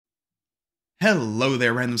Hello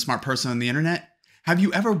there, random smart person on the internet. Have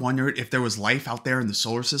you ever wondered if there was life out there in the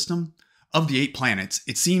solar system? Of the 8 planets,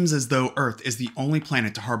 it seems as though Earth is the only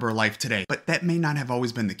planet to harbor life today, but that may not have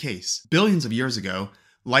always been the case. Billions of years ago,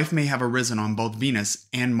 life may have arisen on both Venus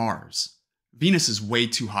and Mars. Venus is way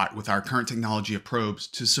too hot with our current technology of probes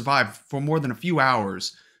to survive for more than a few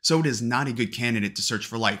hours, so it is not a good candidate to search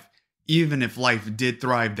for life, even if life did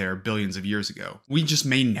thrive there billions of years ago. We just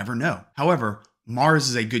may never know. However, Mars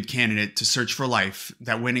is a good candidate to search for life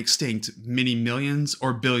that went extinct many millions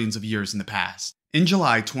or billions of years in the past. In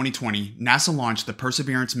July 2020, NASA launched the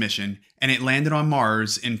Perseverance mission, and it landed on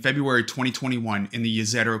Mars in February 2021 in the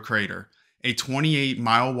Jezero Crater, a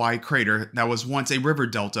 28-mile-wide crater that was once a river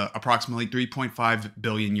delta approximately 3.5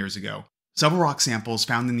 billion years ago. Several rock samples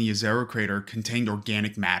found in the Jezero Crater contained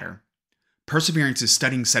organic matter. Perseverance is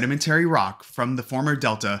studying sedimentary rock from the former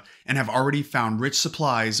delta and have already found rich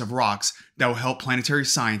supplies of rocks that will help planetary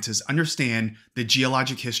scientists understand the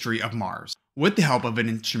geologic history of Mars. With the help of an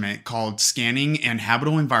instrument called Scanning and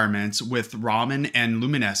Habitable Environments with Raman and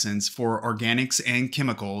Luminescence for Organics and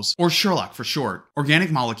Chemicals, or SHERLOC for short,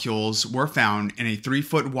 organic molecules were found in a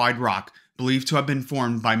 3-foot wide rock believed to have been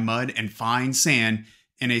formed by mud and fine sand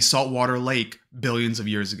in a saltwater lake billions of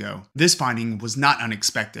years ago. This finding was not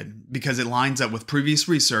unexpected because it lines up with previous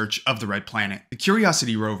research of the red planet. The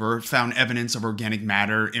Curiosity rover found evidence of organic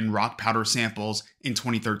matter in rock powder samples in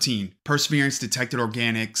 2013. Perseverance detected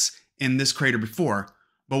organics in this crater before,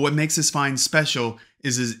 but what makes this find special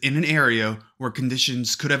is in an area where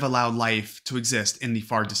conditions could have allowed life to exist in the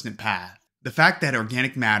far distant past. The fact that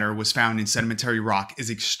organic matter was found in sedimentary rock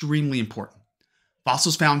is extremely important.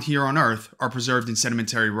 Fossils found here on Earth are preserved in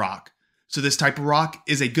sedimentary rock, so this type of rock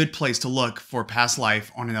is a good place to look for past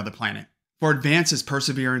life on another planet. For advanced as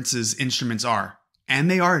Perseverance's instruments are, and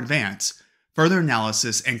they are advanced, further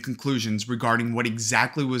analysis and conclusions regarding what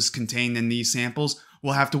exactly was contained in these samples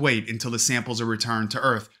will have to wait until the samples are returned to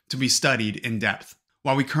Earth to be studied in depth.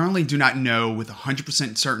 While we currently do not know with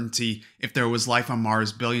 100% certainty if there was life on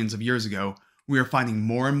Mars billions of years ago, we are finding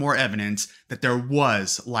more and more evidence that there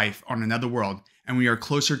was life on another world, and we are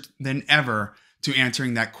closer than ever to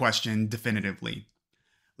answering that question definitively.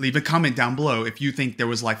 Leave a comment down below if you think there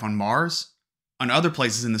was life on Mars, on other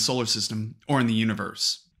places in the solar system, or in the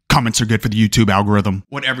universe. Comments are good for the YouTube algorithm.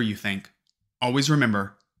 Whatever you think, always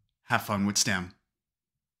remember, have fun with STEM.